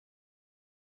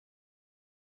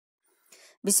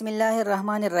بسم الله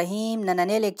الرحمن الرحیم.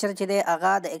 نننې لیکچر چې دی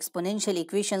هغه د ایکسپوننشل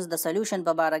ایکویشنز د سولوشن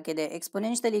په باره کې دی.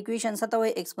 ایکسپوننشل ایکویشن څه ته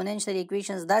وایي؟ ایکسپوننشل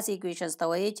ایکویشنز داسې ایکویشنز ته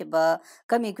وایي چې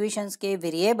په کم ایکویشنز کې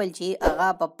ویریبل چې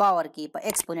هغه په پاور کې په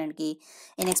ایکسپوننټ کې.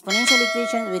 ان ایکسپوننشل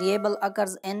ایکویشن ویریبل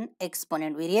اکرز ان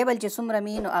ایکسپوننټ. ویریبل چې څومره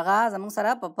وي نو هغه زموږ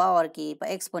سره په پاور کې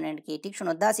په ایکسپوننټ کې. ټیک شو؟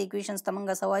 نو داسې ایکویشنز ته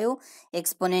موږ څه وایو؟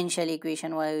 ایکسپوننشل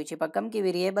ایکویشن وایو چې په کم کې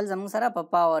ویریبل زموږ سره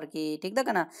په پاور کې. ټیک ده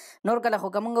که نه؟ نور کله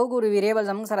خو که موږ وګورو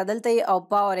ویریبل زموږ سره دلته او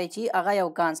پاور یې چې هغه یو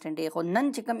کانسټنټ دی، خو نن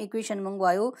چې کوم ایکویشن موږ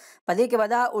وایو په دې کې به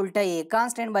دا الټه یې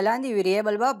کانسټنټ به لاندې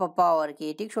ویریبل به په پاور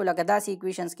کې. ټیک شو؟ لکه داسې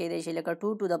ایکویشنز کیدای شي لکه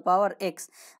 2 ټو د پاور ایکس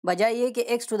بجای یې کې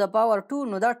ایکس ټو د پاور 2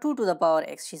 نو دا 2 ټو د پاور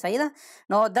ایکس شي. صحیح ده؟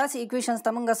 نو داسې ایکویشنز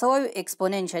ته موږ څه وایو؟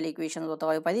 ایکسپوننشل ایکویشنز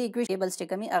ورته وایو. په دې ایکویشن ویریبلز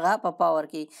چې کومي هغه په پاور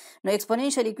کې. نو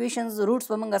ایکسپوننشل ایکویشنز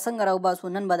روټس به موږ څنګه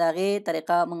راوباسو؟ نن به د هغې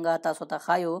طریقه موږ تاسو ته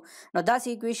ښایو. نو داسې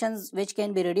ایکویشنز which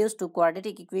can be reduced to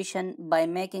quadratic equation by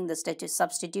making the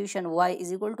substitution y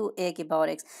is equal to a کی پاور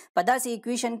x. په داسې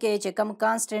ایکویشن کې چې کم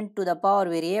کانسټنټ ټو د پاور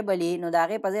ویریبل نو د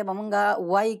هغې په ځای به مونږ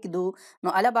وای کږدو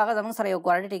نو هله به هغه زموږ سره یو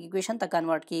کوارډیټک ایکویشن ته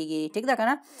کنورټ کیږي. ټیک ده که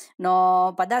نه؟ نو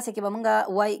په داسې کې به مونږ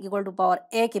وای ایکول ټو پاور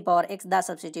a کی پاور x دا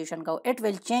سبسټیټیوشن کوو. اټ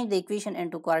ویل چینج د ایکویشن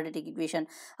انټو کوارډیټک ایکویشن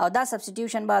او دا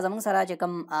سبسټیټیوشن به زموږ سره چې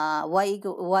کم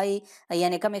وای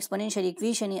یعنی کم ایکسپوننشل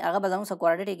ایکویشن هغه به زموږ سره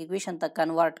کوارډیټک ایکویشن ته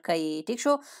کنورټ کوي. ټیک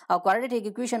شو؟ او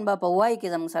کوارډیټک ایکویشن به په وای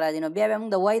کې زموږ سره دی نو بیا به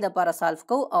موږ د وای دپاره سالف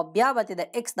کوو او بیا به د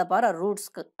x دپاره روټس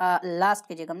لاست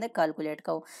کې چې کوم دی کالکولیټ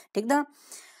کوو. ټیک ده؟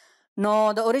 نو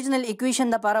د اوریجنل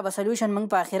ایکویشن دپاره به سولوشن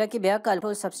موږ په اخره کې بیا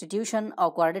کالکول سبسټیټیوشن او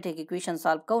کوارډیټک ایکویشن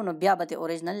سالف کوو نو بیا به د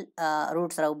اوریجنل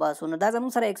روټس راوباسو. نو دا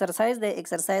زموږ سره ایکسرسایز دی،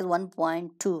 ایکسرسایز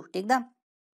 1.2. ټیک ده؟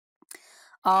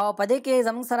 او په دې کې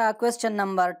زموږ سره کوېسچن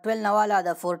نمبر 12 نه والا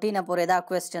د 14 پورې دا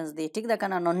کوېسچنز دي. ټیک ده که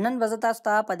نه؟ نو نن به زه تاسو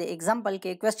ته په دې اګزامپل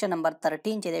کې کوېسچن نمبر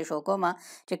 13 چې دی شو کومه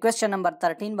چې کوېسچن نمبر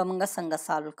 13 به موږ څنګه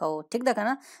سالو کوو. ټیک ده که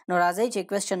نه؟ نو راځئ چې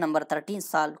کوېسچن نمبر 13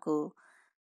 سالو کوو.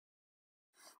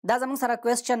 دا زموږ سره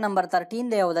کوېسچن نمبر 13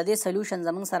 دی او د دې سولوشن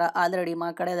زموږ سره آلریډي ما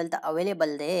کړی دلته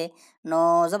اویلیبل دی. نو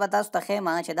زه به تاسو ته ښیم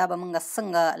چې دا به موږ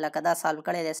څنګه لکه دا سالو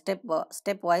کړی دی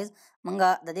سټپ وایز موږ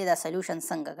د دې دا سولوشن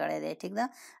څنګه کړی دی. ټیک ده؟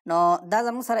 نو دا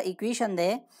زموږ سره ایکویشن دی.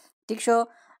 ټیک شو؟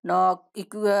 نو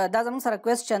دا زموږ سره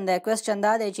کوېسچن دی. کوېسچن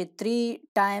دا دی چې 3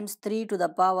 ټایمز 3 ټو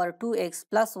د پاور 2x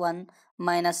پلس 1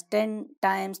 minus 10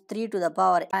 times 3 to the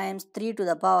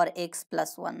power x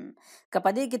plus 1. که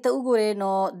په دې کې ته وګورې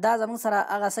نو دا زموږ سره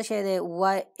هغه څه شی دی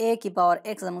a کی پاور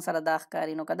x زموږ سره دا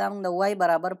ښکاري. نو که دا موږ د y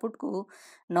برابر پټ کړو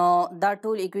نو دا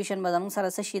ټول ایکویشن به زموږ سره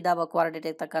څه شي؟ دا به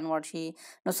کوارډیټک ته کنورټ شي.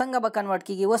 نو څنګه به کنورټ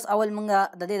کیږي؟ اوس اول موږ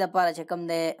د دې دپاره چې کوم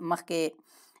دی مخکې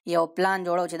یو پلان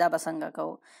جوړو چې دا به څنګه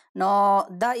کوو. نو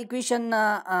دا ایکویشن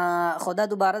خو دا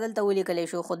دوباره دلته ولیکلی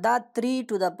شو خو دا 3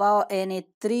 to the power یعنې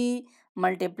 3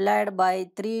 multiplied by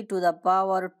 3 to the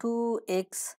power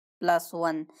 2x plus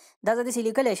 1 دا زه داسې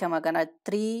لیکلی شم که نه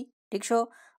 3 ټیک شو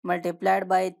multiplied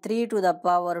by 3 to the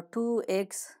power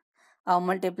 2x او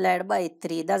multiplied by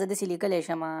 3 دا زه داسې لیکلی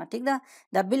شم. ټیک ده؟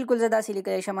 دا بالکل زه داسې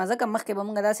لیکلی شم ځکه مخکې به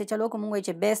موږ داسې چل وکړو موږ وایو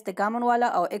چې بیس د کامن والا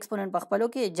او ایکسپوننټ په خپلو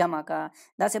کې جمع کا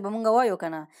داسې به موږ وایو که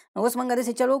نه. نو اوس موږ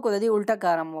داسې چل وکړو د دې الټه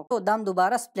کار هم وکړو دا هم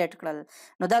دوباره سپلیټ کړل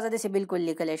نو دا زه داسې بالکل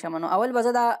لیکلی شم. نو اول به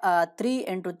زه دا 3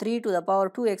 into 3 to the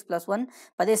power 2x plus 1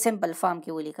 په دې سمپل فارم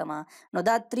کې ولیکم. نو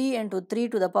دا 3 into 3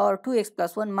 to the power 2x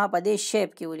plus 1 ما په دې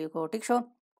شیپ کې ولیکو. ټیک شو؟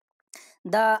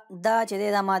 دا چې دی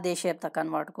دا ما دې شیپ ته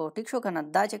کنورټ کو. ټیک شو که نه؟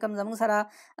 دا چې کوم زموږ سره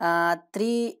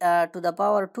 3 to the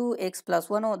power 2x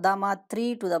plus 1 دا ما 3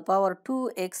 to the power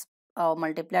 2x او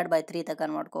ملټیپلایډ بای 3 ته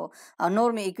کنورټ کو او نور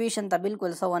مې ایکویشن ته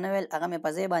بالکل څه ونه ویل هغه مې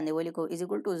په ځای باندې ولیکو از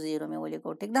ایکول ټو 0 مې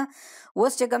ولیکو. ټیک ده؟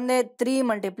 اوس چې کوم دی 3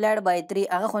 ملټیپلایډ بای 3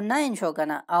 هغه خو 9 شو که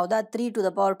نه او دا 3 to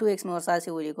the power 2x مې ورساسې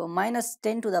ولیکو ماینس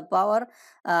 10 to the power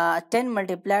 10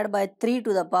 ملټیپلایډ بای 3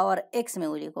 to the power x مې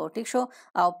ولیکو. ټیک شو؟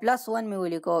 او پلس 1 مې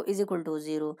ولیکو از ایکول ټو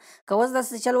 0. که اوس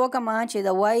داسې چل وکړم چې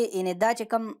د وای یعنې دا چې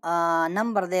کوم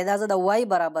نمبر دی دا زه د وای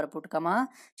برابر پټ کړم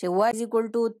چې وای از ایکول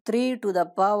ټو 3 to the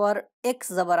power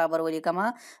x زه برابر ولیکم.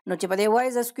 نو چې په دې وای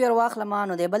زه سکویر واخلم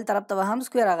نو د بل طرف ته به هم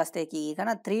سکویر اخیستی کېږي که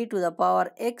نه 3 to the power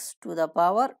x to the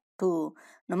power 2.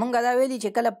 نو مونږ دا ویلي چې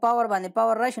کله پاور باندې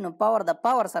پاور راشي نو پاور د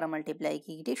پاور سره ملټیپلای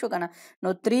کېږي. ټیک شو که نه؟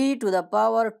 نو 3 to the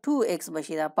power 2x به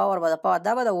شي دا پاور به د پاور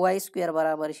دا به د وای سکویر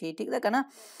برابر شي. ټیک ده که نه؟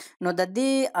 نو د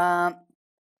دې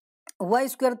y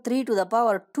square 3 to the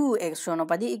power 2x شو. نو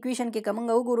په دې ایکویشن کې که موږ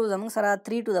وګورو زموږ سره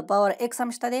 3 to the power x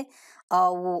هم شته دی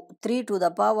او 3 to the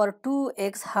power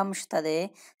 2x هم شته دی.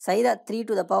 صحیح ده؟ 3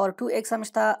 to the power 2x هم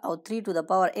شته او 3 to the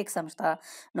power x هم شته.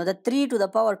 نو د 3 to the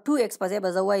power 2x په ځای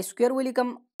به زه y سکویر ولیکم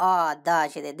دا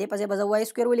چې دی دې په ځای به زه y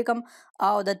سکویر ولیکم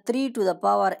او د 3 to the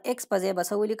power x په ځای به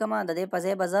څه ولیکم د دې په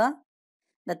ځای به زه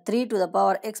د 3 to the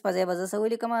power x په ځای به زه څه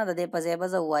ولیکم د دې په ځای به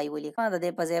زه y ولیکم د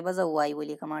دې په ځای به زه y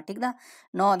ولیکم ټیک ده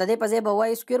نو د دې په ځای به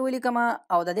y سکویر ولیکم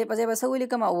او د دې په ځای به څه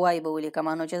ولیکم y به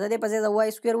ولیکم نو چې د دې په ځای د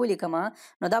y سکویر ولیکم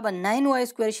نو دا به 9y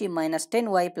سکویر شي minus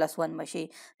 10y plus 1 بشي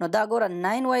نو دا ګوره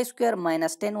 9y سکویر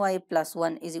minus 10y plus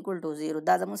 1 is equal to 0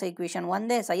 دا زموږ equation 1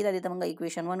 دی صحیح ده دې ته موږ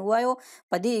equation 1 وایو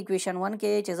په دې equation 1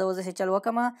 کې چې زه اوس چل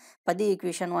وکم په دې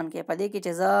equation 1 کې په دې کې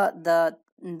چې زه د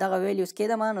دغه ویلیوز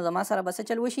کېدم نو زما سره به څه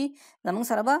چل وشي زموږ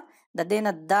سره به د دې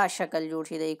نه دا شکل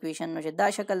جوړ شي د equation نو چې دا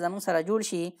شکل زموږ سره جوړ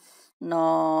شي نو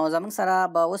زموږ سره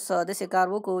به اوس داسې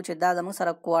کار وکړو چې دا زموږ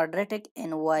سره quadratic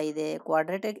in y دی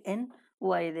quadratic in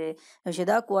y دی نو چې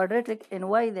دا quadratic in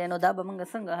y دی نو دا به موږ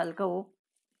څنګه حل کوو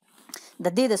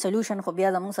د دې د سولوشن خو بیا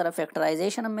زموږ سره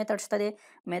فیکټرایزیشن هم میتھډ شته دی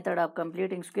میتھډ اف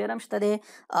کمپلیټینګ سکویر هم شته دی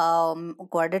او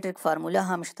کوادریټک فارمولا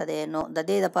هم شته دی نو د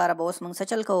دې لپاره به اوس موږ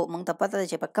څه چل کوو موږ ته پته ده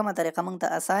چې په کومه طریقه موږ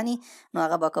ته اساني نو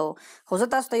هغه به کوو خو زه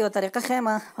تاسو ته یو طریقه ښیم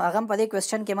هغه هم په دې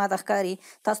کوېسچن کې ماته ښکاري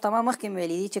تاسو ته ما مخکې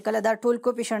ویلي دي چې کله دا ټول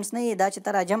کوفیشنټس نه وي دا چې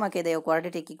ته راجمع کړې د یو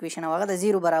کوادریټک ایکویشن او هغه د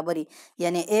 0 برابر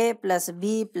یعنی a پلس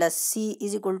b پلس c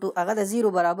از اکول ټو هغه د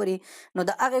 0 برابر نو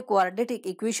د هغې کوادریټک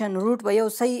ایکویشن روټ به یو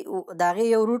صحیح د هغې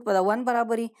یو روټ به د 1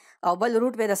 برابري او بل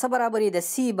روټ به د څه برابري د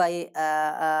سی بای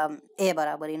ا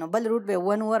برابري نو بل روټ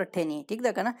به 1 ور 10 ټیک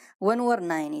ده کنه 1 ور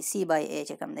 9 سی بای ا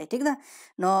چې کوم دی ټیک ده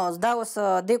نو دا اوس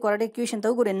د کوادریټک ایکویشن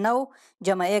ته وګورئ 9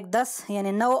 جمع 1 10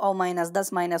 یعنی 9 او ماینس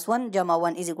 10 ماینس 1 جمع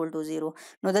 1 از اکول ټو 0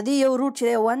 نو د دې یو روټ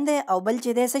چې 1 دی او بل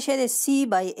چې دی څه شی دی سی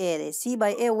بای ا دی سی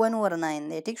بای ا 1 ور 9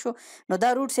 دی ټیک شو نو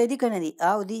دا روټ سې دي کنه دي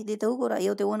او دې ته وګوره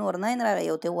یو ته 1 ور 9 راغی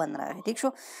یو ته 1 راغی ټیک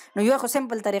شو نو یو خو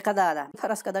سمپل طریقه دا ده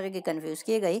فرض کړه دغه کې کنفیوز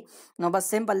کیږي نو بس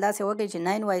سمپل دا څه وکړي چې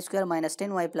 9y سکویر minus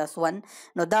 10y plus 1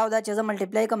 نو دا او دا چې زه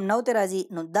ملټیپلای کوم 9 ته راځي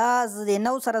نو دا د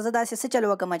 9 سره زه داسې څه چل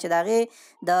وکړم چې د هغې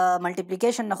د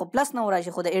ملټیپلیکیشن نه خو پلس 9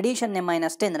 راشي خو د ایډیشن نه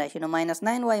minus 10 راشي نو minus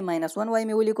 9y minus 1y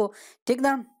مې ولیکو ټیک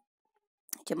ده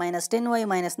چې minus 10y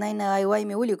minus 9y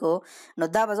مې ولیکو نو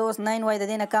دا به زه اوس 9y د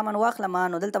دې نه کامن واخلم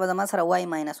نو دلته به زما سره y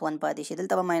minus 1 پاتې شي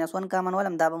دلته به minus 1 کامن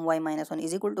ولم دا به y minus 1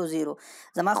 is equal to 0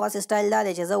 زما خاص سټایل دا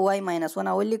دی چې زه y minus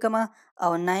 1 اول لیکم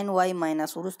او 9y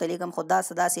minus وروسته لیکم خو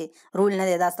داسې رول نه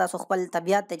دی دا ستاسو خپل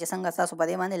طبیعت دی چې څنګه ستاسو په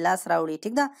دې باندې لاس راوړي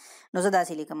ټیک ده نو زه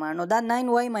داسې لیکم نو دا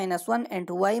 9y minus 1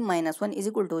 into y minus 1 is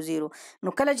equal to 0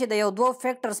 نو کله چې د یو دوه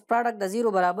فیکټرز پروډکټ د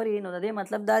 0 برابر وي نو د دې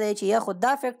مطلب دا دی چې یا خو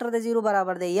دا فیکټر د 0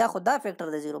 برابر دی یا خو دا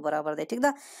فیکټر د 0 برابر دی ټیک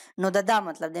ده نو دا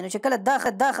مطلب دی نو چې کله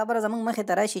دا خبره زموږ مخې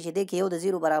ته راشي چې دی کې یو د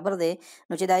 0 برابر دی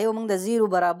نو چې دا یو موږ د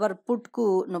 0 برابر پټ کو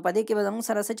نو په دې کې به زموږ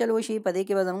سره څه چل وشي په دې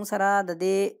کې به زموږ سره د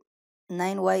دې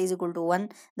 9y is equal to 1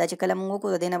 دا چې کله موږ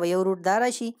وکړو د دې نه به یو روټ دا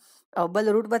راشي او بل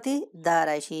روټ به دا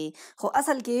راشي خو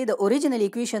اصل کې د اوریجنل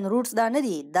ایکویشن روټس دا نه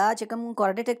دي دا چې کوم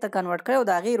کوادریټک ته کنورټ کړو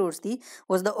دا غي روټس دي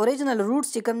اوس د اوریجنل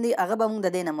روټس چې کوم دي هغه به موږ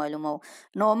د دې نه معلومو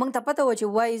نو موږ ته پته و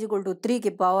چې y is equal to 3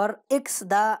 کې پاور x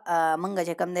دا موږ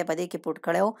چې کوم دی په دې کې پټ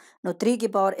کړو نو 3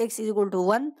 کې پاور x is equal to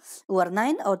 1 ور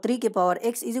 9 او 3 کې پاور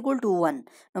x is equal to 1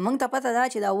 نو موږ ته پته دا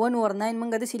چې دا 1 ور 9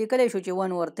 موږ د لیکلی شو چې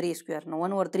 1 ور 3 سکوير نو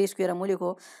 1 ور 3 سکوير مو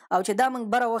لیکو او چې دا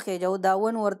موږ بره وخېجو دا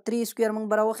 1 ور 3 سکوير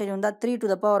موږ بره وخېجو دا 3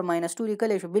 to the power minus 2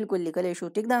 لیکلی شو بالکل لیکلی شو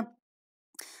ټیک ده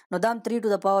نو دام 3 to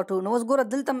the power 2 نو اوس ګوره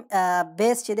دلته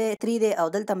بیس چې دی 3 دی او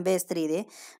دلته بیس 3 دی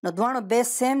نو دواړو بیس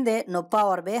سیم دی نو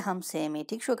پاور به هم سیم وي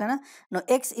ټیک شو کنه نو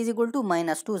x is equal to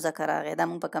minus 2 ځکه راغی دا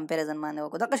موږ په کمپیریزن باندې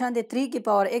وکړو دغه شان دی 3 کې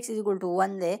پاور x is equal to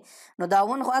 1 دی نو دا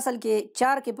 1 خو اصل کې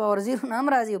 4 کې پاور 0 نه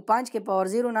هم راځي او 5 کې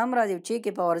پاور 0 نه هم راځي او 6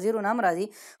 کې پاور 0 نه هم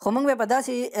راځي خو موږ به په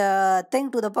داسې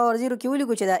 10 to the power 0 کې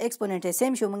ولیکو چې دا ایکسپوننټ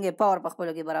سیم شو موږ پاور په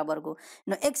خپلو کې برابر کو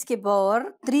نو x کې پاور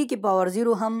 3 کې پاور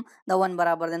 0 هم د 1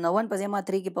 برابر دی نو 1 په ځای ما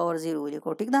 3 کې پاور 0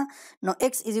 ولیکو ټیک ده نو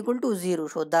x is equal to 0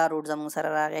 شو دا روټ زموږ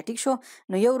سره راغی ټیک شو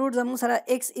نو یو روټ زموږ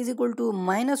سره x is equal to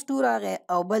minus 2 راغی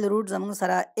او بل روټ زموږ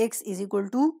سره x is equal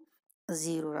to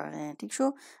 0 راغی ټیک شو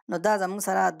نو دا زموږ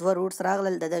سره دوه روټس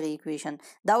راغلل د دغه ایکویشن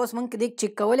دا اوس موږ دې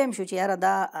چک کولی هم شو چې یاره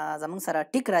دا زموږ سره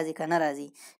ټیک راځي که نه راځي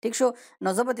ټیک شو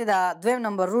نو زه به ترې دا دویم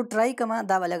نمبر روټ ټرای کوم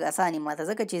دا به لږ اساني ماته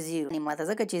ځکه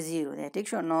چې 0 دی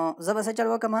ټیک شو نو زه به څه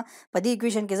چل وکړم په دې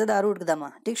ایکویشن کې زه دا روټ ږدم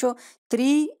ټیک شو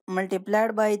 3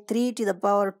 multiplied by 3 to the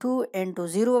power 2 into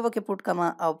 0 به کې پټ کما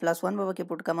او پلس 1 به کې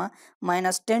پټ کما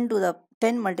minus 10 to the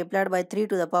 10 multiplied by 3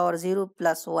 to the power 0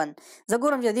 plus 1 زه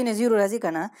ګورم چې دې نه 0 راځي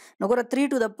که نه نو ګوره 3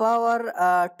 to the power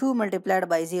 2 multiplied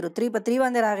by 0 3 په 3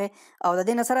 باندې راغی او د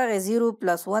دې نه سره راغی 0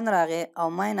 plus 1 راغی او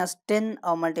minus 10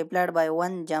 او multiplied by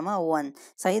 1 جمع 1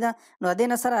 صحیح ده نو د دې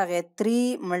نه سره راغی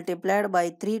 3 multiplied by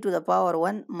 3 to the power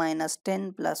 1 minus 10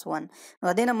 plus 1 نو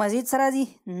د دې نه مزید سره راځي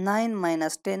 9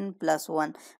 minus 10 plus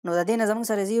 1 نو د دې نه زموږ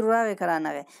سره 0 راغی که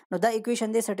رانغی نو دا ایکویشن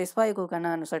دې سټیسفای کو که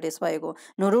نه نو سټیسفای کو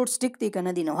نو روټس ټیک دي که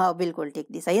نه دي نو ها بالکل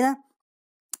ټیک دي صحیح ده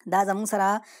دا زموږ سره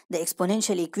د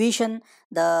ایکسپوننشل ایکویشن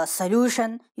د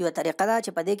سلیوشن یو طریقه ده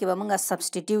چې په دې کې به موږ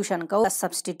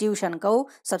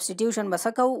سبسټیټیوشن به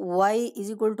څه کوو y از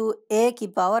ایکول ټو a کی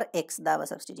پاور x دا به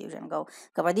سبسټیټیوشن کوو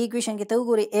که په دې ایکویشن کې ته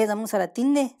وګورې a زموږ سره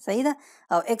 3 دی صحیح ده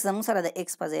او x زموږ سره د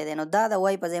x په ځای دی نو دا د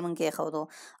y په ځای موږ کېښودو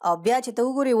او بیا چې ته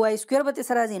وګورې y سکویر به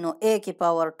سره راځي نو a کی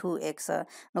پاور 2x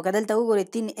نو که دلته وګورې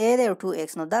 3a دی او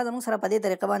 2x نو دا زموږ سره په دې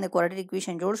طریقه باندې کوارډیټک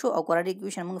ایکویشن جوړ شو او کوارډیټک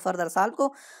ایکویشن موږ فردر سالو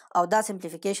کو او دا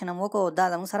سمپلیفیکیشن هم وکړو دا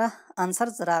زموږ سره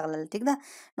انسرز راغلل ټیک ده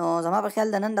نو زما په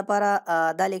خیال د نن لپاره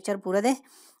دا لیکچر پوره دی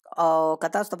او که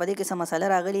تاسو ته په دې کې څه مسله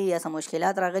راغلي یا څه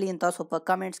مشکلات راغلي نو تاسو په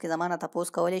کامنټس کې زما نه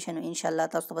تپوس کولی شئ نو انشاءالله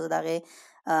تاسو ته به زه د هغې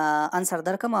انسر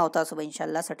درکړم او تاسو به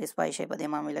انشاءالله سټسفای شئ په دې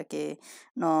معامله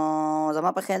کې نو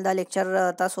زما په خیال دا لیکچر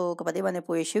تاسو که په دې باندې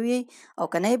پوه شوي او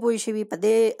که نه یې پوه شوي په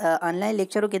دې آنلاین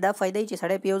لیکچرو کې دا فایده چې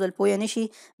سړی په یو ځل پوه نه شي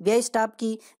بیا یې سټاپ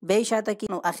کي بیا یې شاته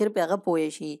کي نو اخر پې هغه پوه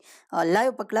شي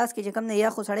لایو په کلاس کې چې کوم دی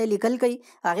یا خو سړی لیکل کوي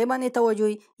هغې باندې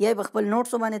توجه وي یا په خپل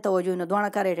نوټسو باندې توجه وي نو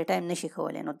دواړه کار ایټ ټایم نشي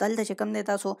کولی نو دلته چې کوم دی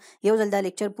تاسو یو ځل دا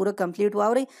لیکچر پوره کمپلیټ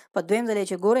واورئ په دویم ځل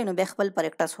چې ګورئ نو بیا خپل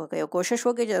پریکټس وکړئ او کوشش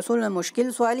وکړئ چې اصول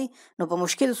مشکل سوالي نو په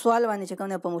مشکل سوال باندې چې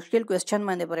کوم دی په مشکل کوېسچن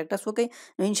باندې پریکټس وکړئ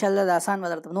نو انشاءالله د آسان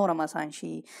به درته نور هم آسان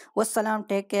شي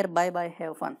والسلام ټیک کیر بای بای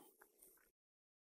هیو فن